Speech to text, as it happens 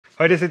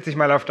Heute sitze ich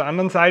mal auf der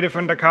anderen Seite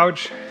von der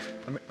Couch,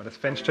 damit man das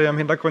Fenster hier im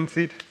Hintergrund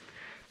sieht.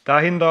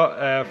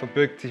 Dahinter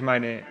verbirgt sich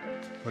meine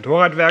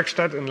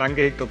Motorradwerkstatt, ein lang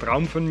gehegter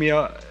Traum von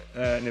mir,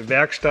 eine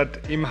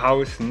Werkstatt im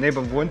Haus neben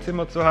dem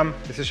Wohnzimmer zu haben.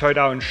 Das ist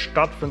heute auch ein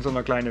Start von so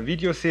einer kleinen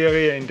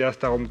Videoserie, in der es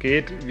darum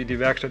geht, wie die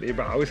Werkstatt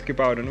eben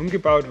ausgebaut und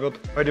umgebaut wird.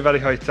 Heute werde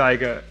ich euch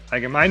zeigen,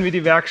 allgemein wie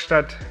die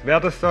Werkstatt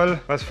werden soll,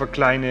 was für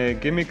kleine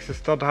Gimmicks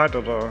es dort hat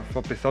oder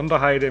für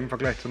Besonderheiten im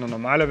Vergleich zu einer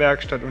normalen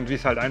Werkstatt und wie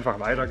es halt einfach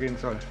weitergehen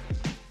soll.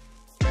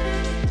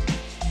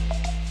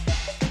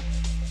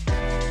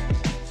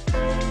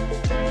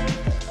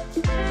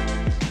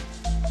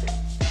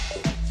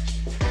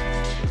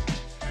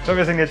 So,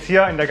 wir sind jetzt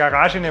hier in der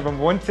Garage neben dem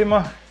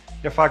Wohnzimmer.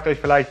 Ihr fragt euch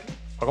vielleicht,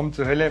 warum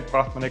zur Hölle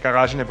braucht man eine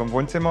Garage neben dem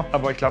Wohnzimmer?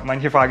 Aber ich glaube,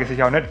 manche fragen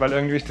sich auch nicht, weil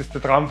irgendwie ist das der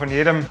Traum von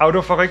jedem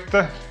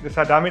Autoverrückten. Das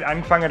hat damit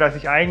angefangen, dass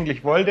ich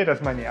eigentlich wollte, dass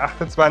meine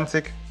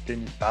E28,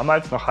 den ich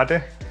damals noch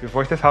hatte,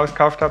 bevor ich das Haus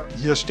gekauft habe,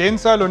 hier stehen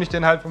soll und ich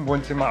den halt vom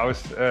Wohnzimmer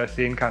aus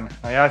sehen kann.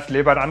 Naja, das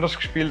Leben hat anders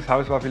gespielt, das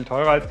Haus war viel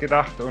teurer als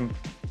gedacht und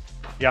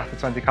die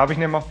 28 habe ich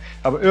nicht mehr.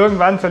 Aber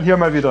irgendwann soll hier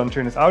mal wieder ein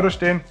schönes Auto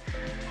stehen,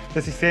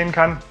 das ich sehen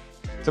kann.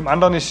 Zum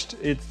anderen ist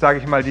jetzt, sage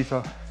ich mal,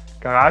 dieser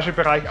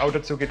Garagebereich auch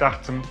dazu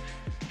gedacht zum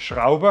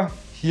Schrauben.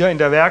 Hier in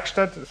der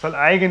Werkstatt soll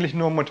eigentlich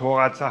nur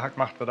Motorradsache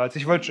gemacht werden. Also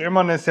ich wollte schon immer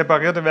eine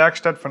separierte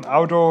Werkstatt von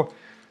Auto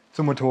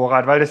zu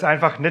Motorrad, weil das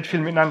einfach nicht viel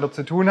miteinander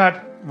zu tun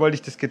hat. Wollte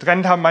ich das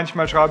getrennt haben.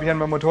 Manchmal schraube ich an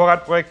meinem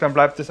Motorrad-Projekt, dann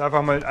bleibt das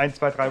einfach mal 1,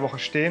 2, 3 Wochen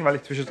stehen, weil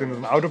ich zwischendrin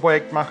ein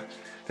Autoprojekt mache.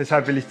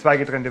 Deshalb will ich 2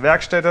 getrennte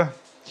Werkstätten.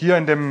 Hier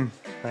in dem,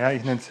 naja,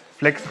 ich nenne es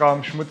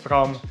Flexraum,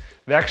 Schmutzraum,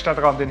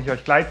 Werkstattraum, den ich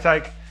euch gleich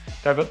zeige.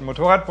 Da wird ein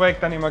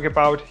Motorradprojekt dann immer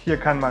gebaut. Hier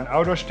kann mal ein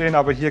Auto stehen,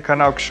 aber hier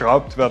kann auch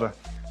geschraubt werden.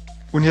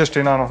 Und hier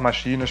stehen auch noch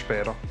Maschinen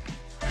später.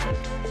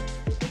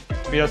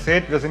 Wie ihr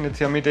seht, wir sind jetzt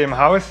hier Mitte im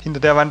Haus. Hinter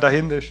der Wand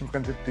dahinter ist im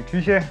Prinzip die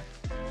Küche.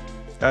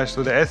 Da ist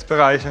so der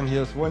Essbereich und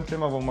hier das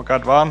Wohnzimmer, wo wir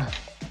gerade waren.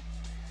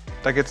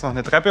 Da geht es noch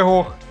eine Treppe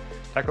hoch.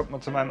 Da kommt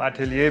man zu meinem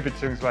Atelier,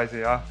 beziehungsweise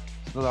ja,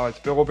 das wird auch als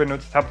Büro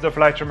benutzt. Habt ihr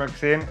vielleicht schon mal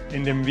gesehen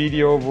in dem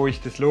Video, wo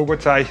ich das Logo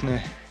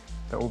zeichne.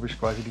 Da oben ist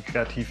quasi die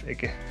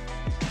Kreativecke.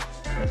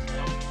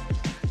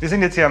 Wir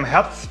sind jetzt hier am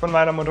Herz von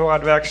meiner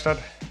Motorradwerkstatt,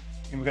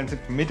 im Prinzip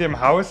mit dem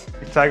Haus.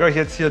 Ich zeige euch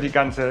jetzt hier die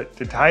ganzen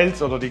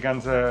Details oder die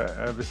ganzen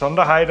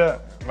Besonderheiten,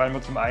 weil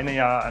man zum einen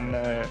ja an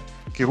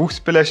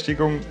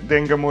Geruchsbelästigung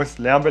denken muss,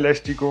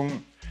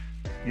 Lärmbelästigung.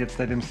 Jetzt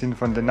nicht im Sinn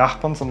von den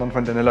Nachbarn, sondern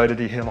von den Leuten,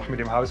 die hier noch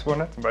mit im Haus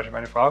wohnen, zum Beispiel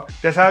meine Frau.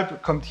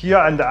 Deshalb kommt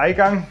hier an der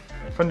Eingang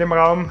von dem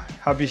Raum,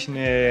 habe ich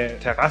eine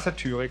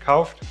Terrassentüre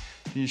gekauft.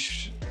 Die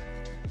ist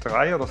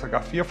 3- oder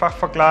sogar 4-fach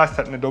verglast,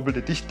 hat eine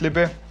doppelte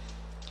Dichtlippe.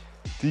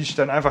 Die ist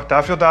dann einfach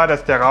dafür da,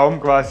 dass der Raum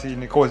quasi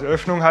eine große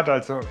Öffnung hat,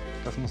 also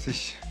dass man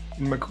sich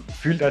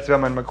fühlt, als wäre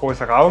man in einem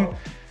großen Raum.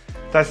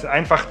 Dass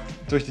einfach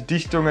durch die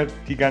Dichtungen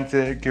die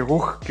ganze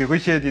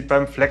Gerüche, die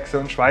beim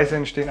Flexen und Schweißen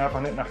entstehen, einfach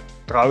nicht nach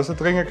draußen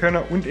dringen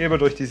können und eben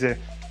durch diese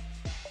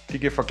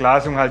dicke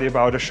Verglasung halt eben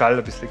auch der Schall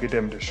ein bisschen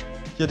gedämmt ist.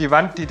 Hier die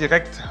Wand, die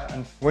direkt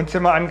ans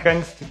Wohnzimmer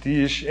angrenzt,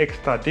 die ist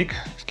extra dick.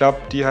 Ich glaube,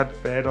 die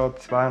hat Bäder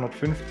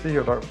 250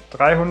 oder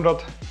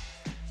 300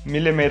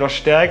 mm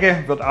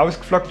Stärke, wird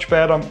ausgeflockt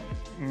später.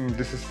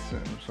 Das ist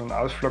so ein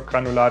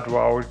Ausflockgranulat, wo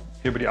auch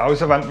über die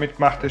Außenwand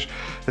mitgemacht ist.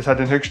 Das hat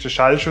den höchsten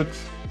Schallschutz.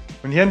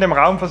 Und hier in dem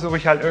Raum versuche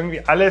ich halt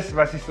irgendwie alles,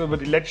 was ich so über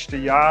die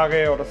letzten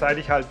Jahre oder seit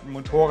ich halt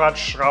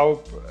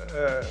Motorradschraub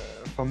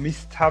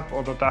vermisst habe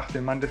oder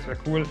dachte, Mann, das wäre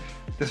cool,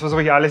 das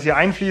versuche ich alles hier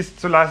einfließen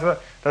zu lassen,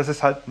 dass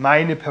es halt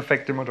meine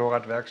perfekte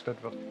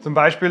Motorradwerkstatt wird. Zum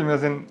Beispiel, wir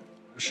sind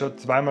schon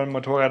 2-mal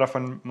Motorräder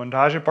von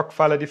Montagebock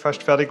gefallen, die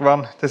fast fertig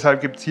waren.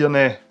 Deshalb gibt es hier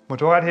eine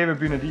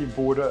Motorrad-Hebebühne, die im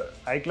Boden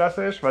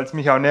eingelassen ist, weil es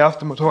mich auch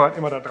nervt, das Motorrad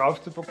immer da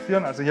drauf zu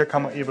boxieren. Also hier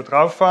kann man eben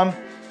drauf fahren.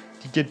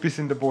 Die geht bis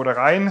in den Boden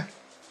rein.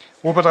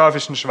 Oben drauf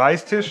ist ein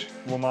Schweißtisch,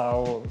 wo man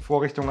auch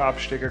Vorrichtungen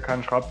abstecken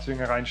kann,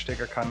 Schraubzwinge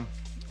reinstecken kann.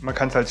 Man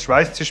kann es als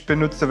Schweißtisch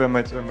benutzen, wenn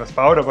man jetzt irgendwas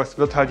baut, aber es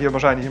wird halt hier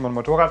wahrscheinlich immer ein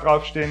Motorrad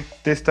draufstehen,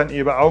 das dann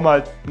eben auch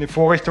mal eine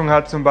Vorrichtung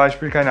hat, zum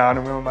Beispiel, keine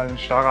Ahnung, wenn man mal einen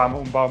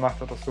Starrahmenumbau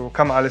macht oder so,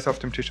 kann man alles auf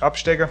dem Tisch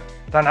abstecken.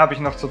 Dann habe ich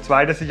noch zur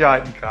zweiten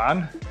Sicherheit einen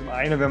Kran. Zum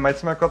einen, wenn man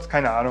jetzt mal kurz,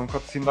 keine Ahnung,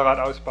 kurz das Hinterrad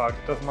ausbaut,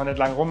 dass man nicht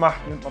lang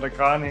rummacht, nimmt man den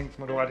Kran, hängt das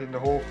Motorrad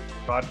hinter hoch,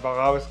 Rad war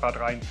raus, Rad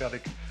rein,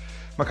 fertig.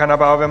 Man kann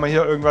aber auch, wenn man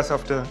hier irgendwas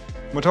auf der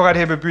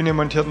Motorrad-Hebebühne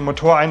montierten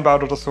Motor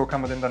einbaut oder so, kann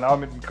man den dann auch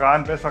mit dem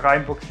Kran besser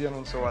reinboxieren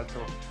und so. Also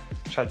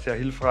ist halt sehr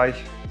hilfreich.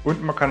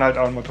 Und man kann halt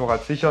auch ein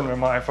Motorrad sichern, wenn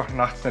man einfach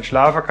nachts nicht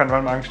schlafen kann,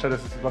 weil man Angst hat, dass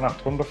es über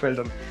Nacht runterfällt,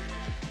 dann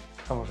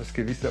kann man fürs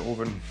Gewisse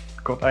oben einen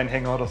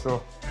Gurteinhänger oder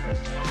so.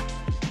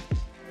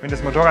 Wenn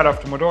das Motorrad auf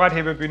der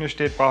Motorrad-Hebebühne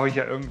steht, brauche ich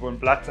ja irgendwo einen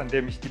Platz, an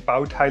dem ich die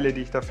Bauteile,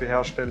 die ich dafür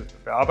herstelle,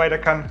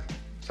 bearbeiten kann.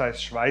 Sei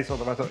es Schweiß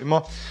oder was auch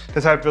immer.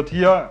 Deshalb wird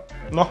hier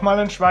nochmal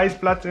ein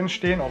Schweißplatz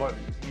entstehen oder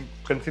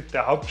im Prinzip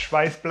der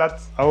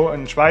Hauptschweißplatz. Auch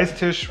ein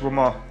Schweißtisch, wo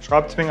man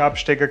Schraubzwinge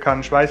abstecken kann,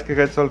 ein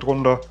Schweißgerät soll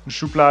drunter, ein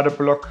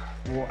Schubladeblock,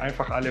 wo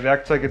einfach alle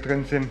Werkzeuge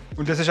drin sind.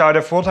 Und das ist auch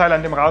der Vorteil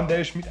an dem Raum, der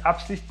ist mit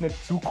Absicht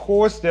nicht zu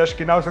groß, der ist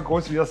genauso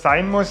groß wie er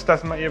sein muss,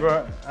 dass man eben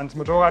ans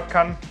Motorrad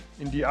kann,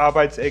 in die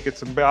Arbeitsecke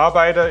zum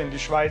Bearbeiten, in die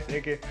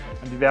Schweißecke,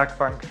 an die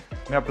Werkbank.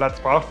 Mehr Platz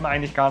braucht man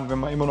eigentlich gar nicht, wenn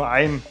man immer nur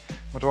ein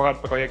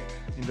Motorrad-Projekt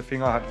in den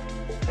Finger hat.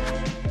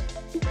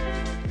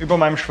 Über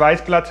meinem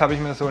Schweißplatz habe ich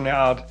mir so eine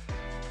Art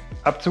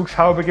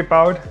Abzugshaube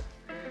gebaut.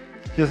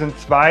 Hier sind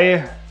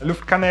 2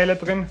 Luftkanäle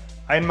drin.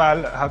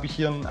 Einmal habe ich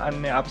hier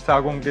eine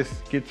Absaugung, das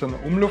geht so eine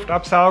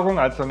Umluftabsaugung,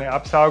 also eine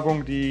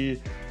Absaugung, die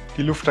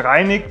die Luft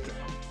reinigt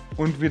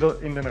und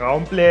wieder in den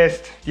Raum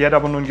bläst. Die hat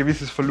aber nur ein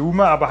gewisses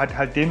Volumen, aber hat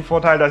halt den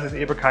Vorteil, dass es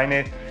eben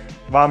keine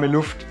warme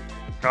Luft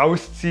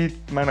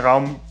rauszieht. Mein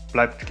Raum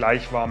bleibt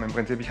gleich warm im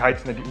Prinzip. Ich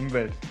heize nicht die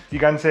Umwelt. Die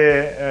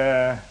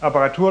ganze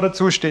Apparatur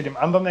dazu steht im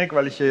anderen Eck,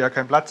 weil ich hier ja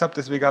keinen Platz habe.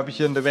 Deswegen habe ich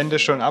hier in der Wände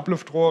schon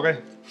Abluftrohre.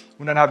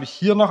 Und dann habe ich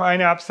hier noch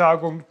eine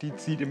Absaugung, die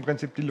zieht im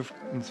Prinzip die Luft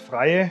ins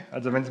Freie.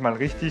 Also wenn es mal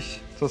richtig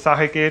zur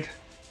Sache geht,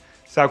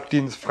 saugt die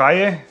ins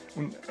Freie.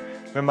 Und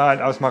wenn man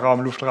halt aus dem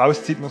Raum Luft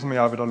rauszieht, muss man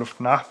ja auch wieder Luft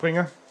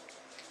nachbringen.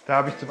 Da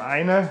habe ich zum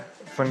einen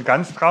von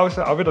ganz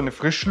draußen auch wieder eine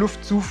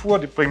Frischluftzufuhr.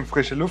 Die bringt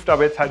frische Luft,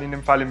 aber jetzt halt in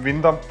dem Fall im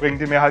Winter bringt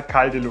die mir halt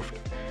kalte Luft.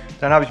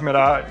 Dann habe ich mir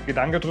da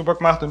Gedanken drüber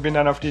gemacht und bin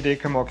dann auf die Idee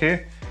gekommen,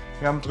 okay,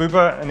 wir haben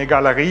drüber eine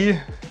Galerie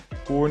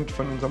und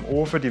von unserem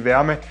Ofen die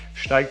Wärme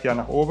steigt ja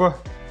nach oben.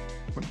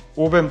 Und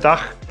oben im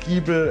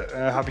Dachgiebel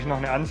habe ich noch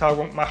eine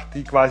Ansaugung gemacht,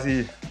 die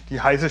quasi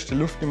die heißeste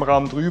Luft im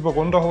Raum drüber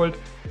runterholt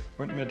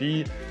und mir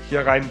die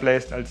hier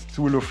reinbläst als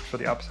Zuluft für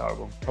die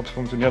Absaugung. Ob es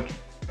funktioniert,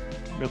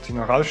 wird sich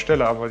noch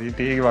herausstellen, aber die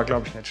Idee war,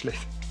 glaube ich, nicht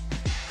schlecht.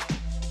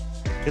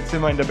 Jetzt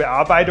sind wir in der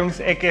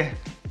Bearbeitungsecke.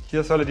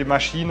 Hier soll die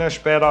Maschine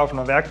später auf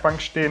einer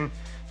Werkbank stehen,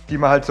 die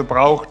man halt so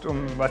braucht,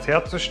 um was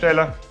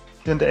herzustellen.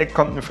 Hier in der Ecke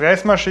kommt eine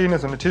Fräsmaschine,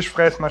 so eine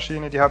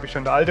Tischfräsmaschine, die habe ich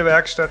schon in der alten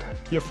Werkstatt.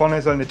 Hier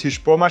vorne soll eine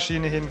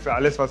Tischbohrmaschine hin für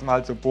alles, was man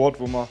halt so bohrt,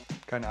 wo man,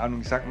 keine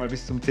Ahnung, ich sag mal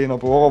bis zum 10er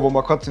Bohrer, wo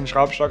man kurz den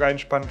Schraubstock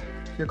einspannt.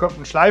 Hier kommt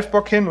ein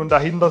Schleifbock hin und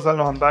dahinter soll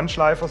noch ein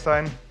Bandschleifer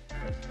sein.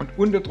 Und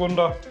unten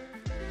drunter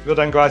wird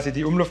dann quasi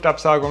die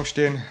Umluftabsaugung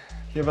stehen.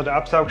 Hier wird der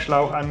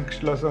Absaugschlauch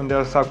angeschlossen und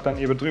der saugt dann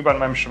eben drüber an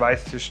meinem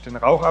Schweißtisch den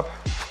Rauch ab.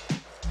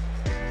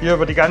 Hier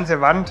über die ganze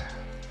Wand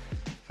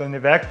soll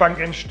eine Werkbank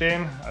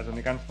entstehen, also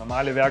eine ganz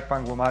normale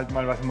Werkbank, wo man halt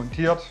mal was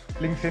montiert.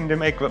 Links in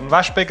dem Eck wird ein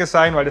Waschbecken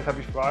sein, weil das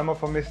habe ich vorher immer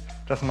vermisst,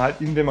 dass man halt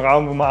in dem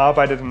Raum, wo man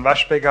arbeitet, ein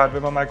Waschbecken hat,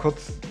 wenn man mal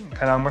kurz,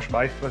 keine Ahnung, man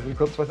schweißt was, will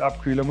kurz was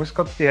abkühlen, muss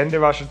kurz die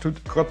Hände waschen,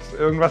 tut kurz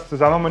irgendwas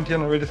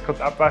zusammenmontieren und will das kurz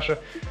abwaschen.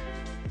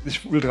 Das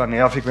ist ultra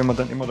nervig, wenn man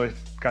dann immer durch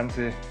die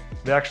ganze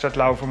Werkstatt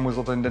laufen muss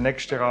oder in den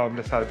nächsten Raum.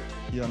 Deshalb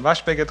hier ein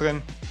Waschbecken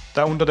drin.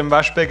 Da unter dem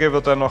Waschbecken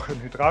wird dann noch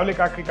ein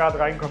Hydraulikaggregat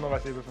reinkommen,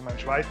 was eben für meinen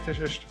Schweißtisch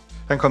ist.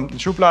 Dann kommt ein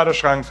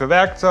Schubladenschrank für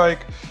Werkzeug,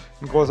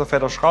 ein großer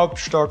fetter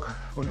Schraubstock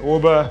und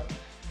oben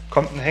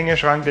kommt ein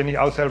Hängeschrank, den ich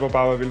auch selber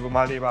bauen will, wo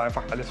man halt eben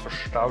einfach alles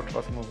verstaut,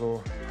 was man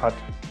so hat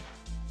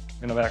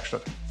in der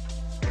Werkstatt.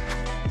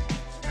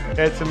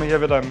 Jetzt sind wir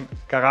hier wieder im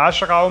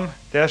Garagenraum.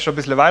 Der ist schon ein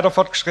bisschen weiter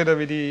fortgeschritten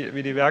wie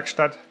die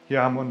Werkstatt.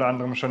 Hier haben wir unter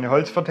anderem schon eine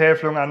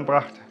Holzvertäfelung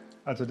angebracht.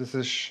 Also das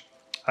ist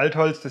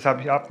Altholz, das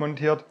habe ich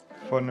abmontiert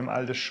von einem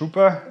alten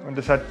Schuppen. Und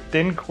das hat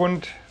den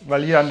Grund,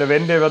 weil hier an der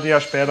Wände wird ja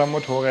später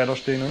Motorräder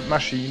stehen und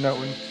Maschinen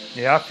und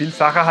ja, viel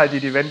Sachen halt, die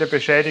die Wände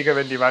beschädigen,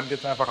 wenn die Wand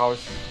jetzt einfach aus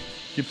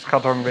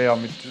Gipskarton wäre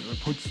mit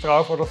Putz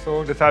drauf oder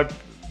so. Deshalb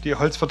die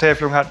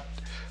Holzvertäfelung hat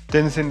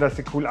den Sinn, dass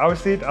sie cool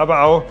aussieht,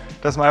 aber auch,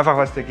 dass man einfach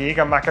was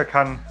dagegen machen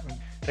kann.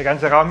 Der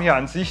ganze Raum hier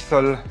an sich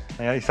soll,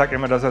 naja, ich sage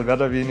immer, das soll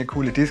werden wie eine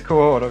coole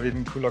Disco oder wie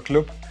ein cooler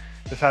Club.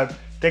 Deshalb,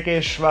 Decke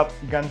ist schwarz,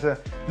 die ganzen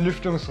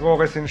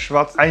Lüftungsrohre sind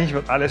schwarz. Eigentlich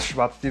wird alles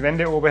schwarz. Die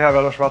Wände oben her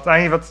werden schwarz.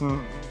 Eigentlich wird es ein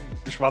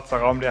schwarzer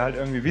Raum, der halt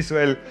irgendwie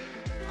visuell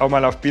auch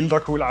mal auf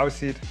Bilder cool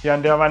aussieht. Hier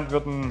an der Wand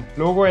wird ein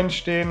Logo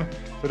entstehen,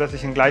 sodass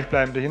ich einen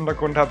gleichbleibenden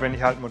Hintergrund habe, wenn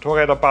ich halt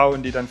Motorräder baue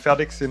und die dann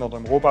fertig sind oder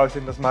im Rohbau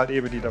sind, dass man halt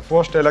eben die da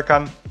vorstellen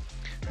kann.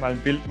 Mal ein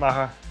Bild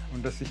machen.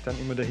 Und dass sich dann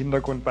immer der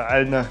Hintergrund bei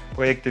allen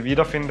Projekten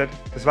wiederfindet.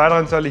 Des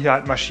Weiteren soll hier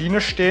halt Maschinen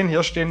stehen.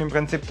 Hier stehen im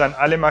Prinzip dann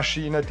alle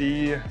Maschinen,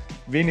 die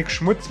wenig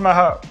Schmutz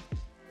machen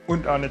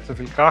und auch nicht so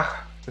viel Krach.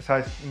 Das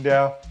heißt, in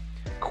der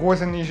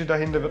großen Nische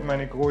dahinter wird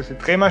meine große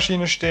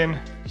Drehmaschine stehen.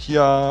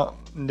 Hier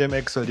in dem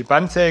Eck soll die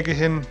Bandsäge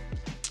hin.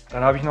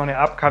 Dann habe ich noch eine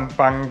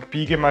Abkantbank,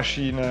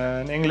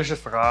 Biegemaschine, ein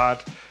englisches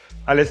Rad.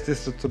 Alles,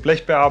 das so zur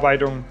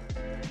Blechbearbeitung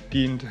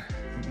dient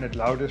und nicht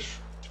laut ist,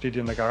 steht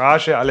in der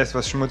Garage. Alles,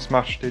 was Schmutz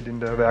macht, steht in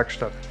der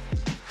Werkstatt.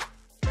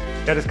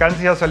 Ja, das Ganze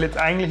hier soll jetzt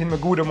eigentlich in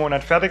einem guten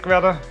Monat fertig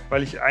werden,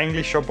 weil ich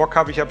eigentlich schon Bock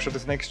habe. Ich habe schon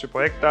das nächste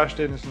Projekt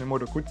dastehen, das ist eine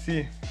Moto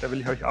Guzzi. Da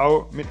will ich euch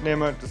auch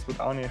mitnehmen. Das wird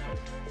auch eine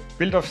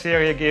Build-off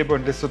Serie geben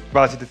und das wird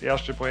quasi das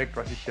erste Projekt,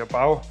 was ich hier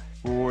baue.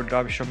 Und da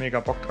habe ich schon mega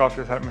Bock drauf.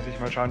 Deshalb muss ich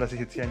mal schauen, dass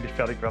ich jetzt hier endlich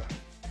fertig werde.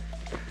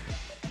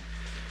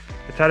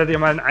 Jetzt hattet ihr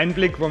mal einen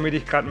Einblick, womit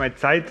ich gerade meine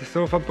Zeit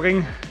so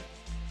verbringe.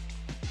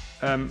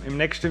 Im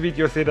nächsten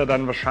Video seht ihr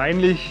dann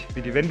wahrscheinlich,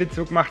 wie die Wände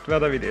zugemacht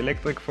werden, wie die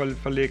Elektrik voll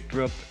verlegt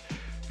wird.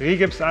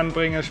 Rigips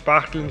anbringen,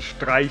 Spachteln,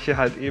 Streiche,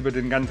 halt eben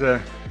den ganzen,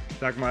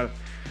 sag mal,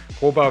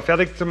 Rohbau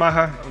fertig zu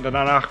machen. Und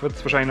danach wird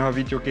es wahrscheinlich noch ein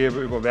Video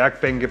geben über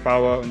Werkbänke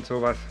bauen und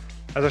sowas.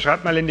 Also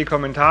schreibt mal in die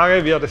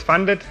Kommentare, wie ihr das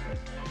fandet.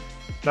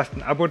 Lasst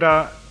ein Abo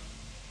da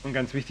und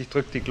ganz wichtig,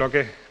 drückt die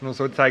Glocke. Nur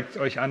so zeigt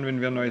es euch an,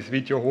 wenn wir ein neues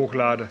Video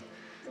hochladen.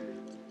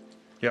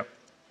 Ja,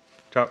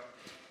 ciao.